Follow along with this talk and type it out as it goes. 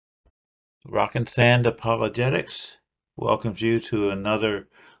Rock and Sand Apologetics welcomes you to another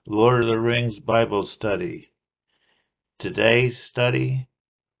Lord of the Rings Bible study. Today's study,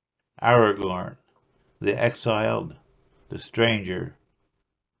 Aragorn, the Exiled, the Stranger,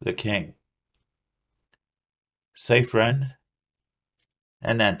 the King. Say friend,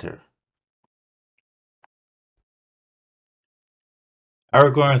 and enter.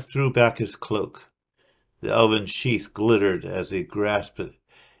 Aragorn threw back his cloak. The elven sheath glittered as he grasped it,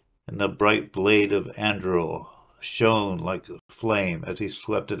 and the bright blade of Anduril shone like a flame as he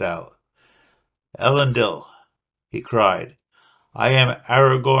swept it out. Elendil, he cried, I am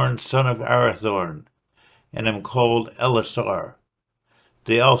Aragorn, son of Arathorn, and am called Elisar,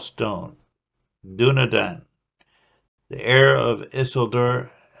 the Elfstone, Dunedain, the heir of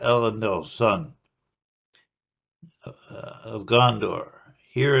Isildur, Elendil's son of Gondor.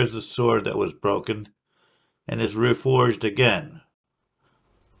 Here is the sword that was broken, and is reforged again.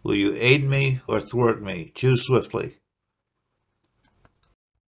 Will you aid me or thwart me? Choose swiftly.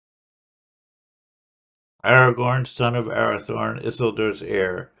 Aragorn, son of Arathorn, Isildur's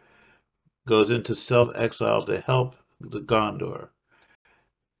heir, goes into self-exile to help the Gondor.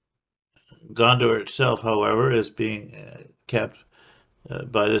 Gondor itself, however, is being kept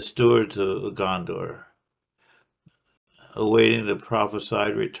by the stewards of Gondor, awaiting the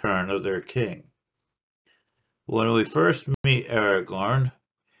prophesied return of their king. When we first meet Aragorn,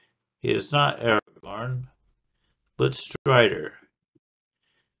 he is not Aragorn, but Strider,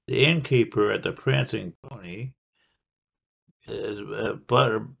 the innkeeper at the Prancing Pony. Is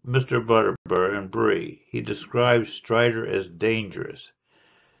Mr. Butterbur and Bree. He describes Strider as dangerous.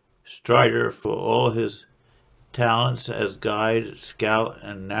 Strider, for all his talents as guide, scout,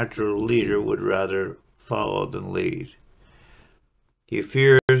 and natural leader, would rather follow than lead. He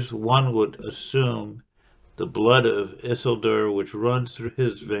fears one would assume the blood of Isildur which runs through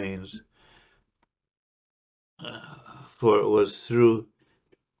his veins, for it was through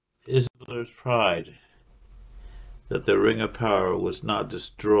Isildur's pride that the Ring of Power was not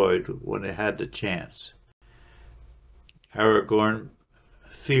destroyed when it had the chance. Aragorn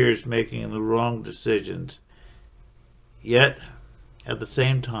fears making the wrong decisions, yet at the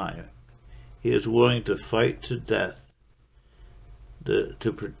same time he is willing to fight to death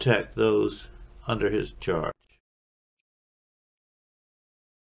to protect those under his charge.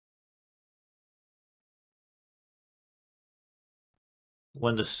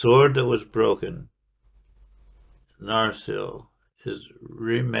 When the sword that was broken, Narsil, is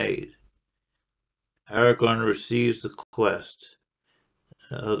remade, Aragorn receives the quest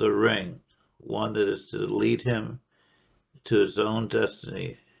of the ring, one that is to lead him to his own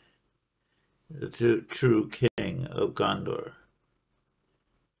destiny, the true king of Gondor.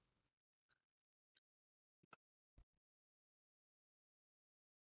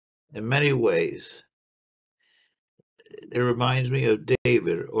 In many ways, it reminds me of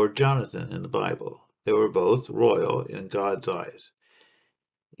David or Jonathan in the Bible. They were both royal in God's eyes,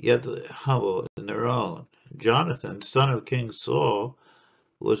 yet humble in their own. Jonathan, son of King Saul,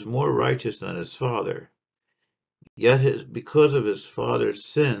 was more righteous than his father. Yet, because of his father's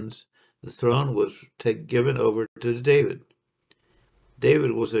sins, the throne was given over to David.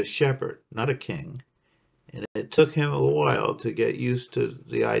 David was a shepherd, not a king, and it took him a while to get used to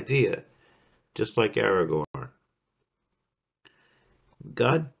the idea, just like Aragorn.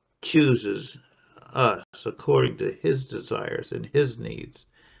 God chooses us according to his desires and his needs,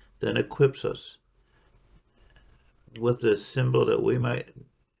 then equips us with the symbol that we might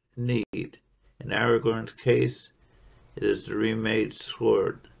need. In Aragorn's case, it is the remade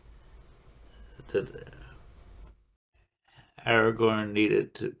sword that Aragorn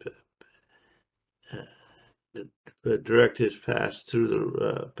needed to direct his path through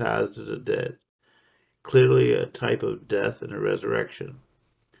the paths of the dead. Clearly a type of death and a resurrection.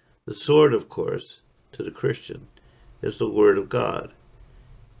 The sword, of course, to the Christian, is the Word of God.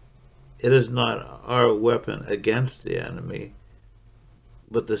 It is not our weapon against the enemy,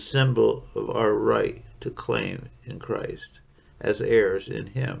 but the symbol of our right to claim in Christ as heirs in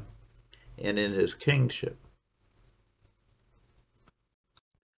him and in his kingship.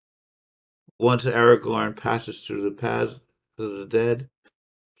 Once Aragorn passes through the paths of the dead,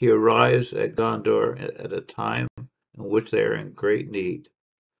 he arrives at Gondor at a time in which they are in great need.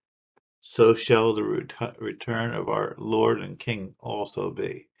 So shall the return of our Lord and King also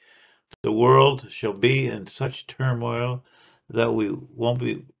be. The world shall be in such turmoil that we won't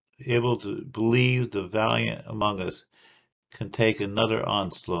be able to believe the valiant among us can take another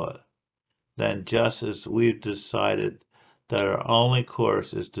onslaught. Then, just as we've decided that our only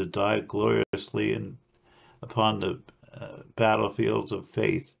course is to die gloriously upon the battlefields of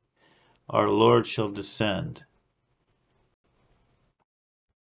faith, our Lord shall descend.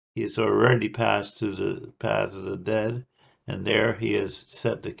 He has already passed through the paths of the dead, and there he has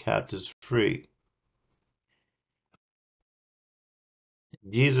set the captives free.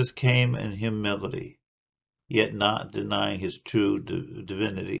 Jesus came in humility, yet not denying his true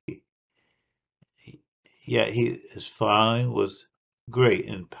divinity. Yet his following was great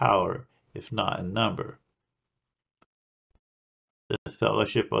in power, if not in number. The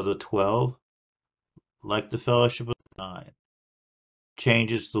fellowship of the 12, like the fellowship of the 9,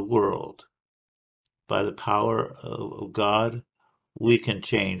 changes the world. By the power of God, we can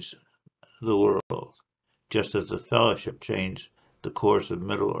change the world, just as the fellowship changed the course of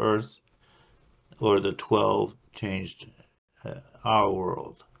Middle Earth, or the 12 changed our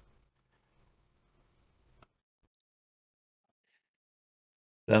world.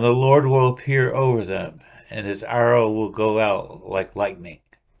 Then the Lord will appear over them, and his arrow will go out like lightning.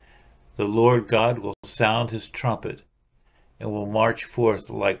 The Lord God will sound his trumpet, and will march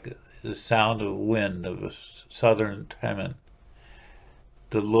forth like the sound of wind of a southern Teman.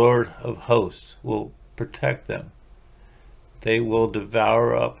 The Lord of hosts will protect them. They will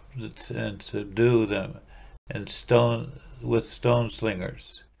devour up and subdue them and with stone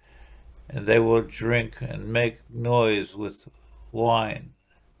slingers, and they will drink and make noise with wine.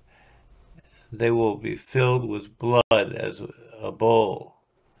 They will be filled with blood as a bowl,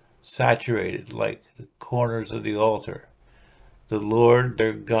 saturated like the corners of the altar. The Lord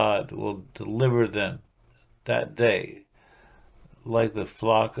their God will deliver them that day, like the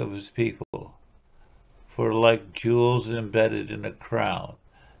flock of his people. For like jewels embedded in a crown,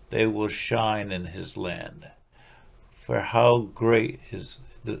 they will shine in his land. For how great is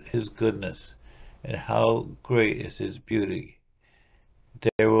his goodness, and how great is his beauty.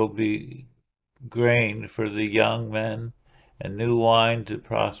 There will be grain for the young men, and new wine to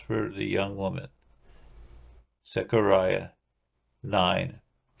prosper the young woman. Zechariah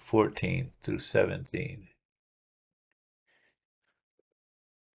 9:14-17.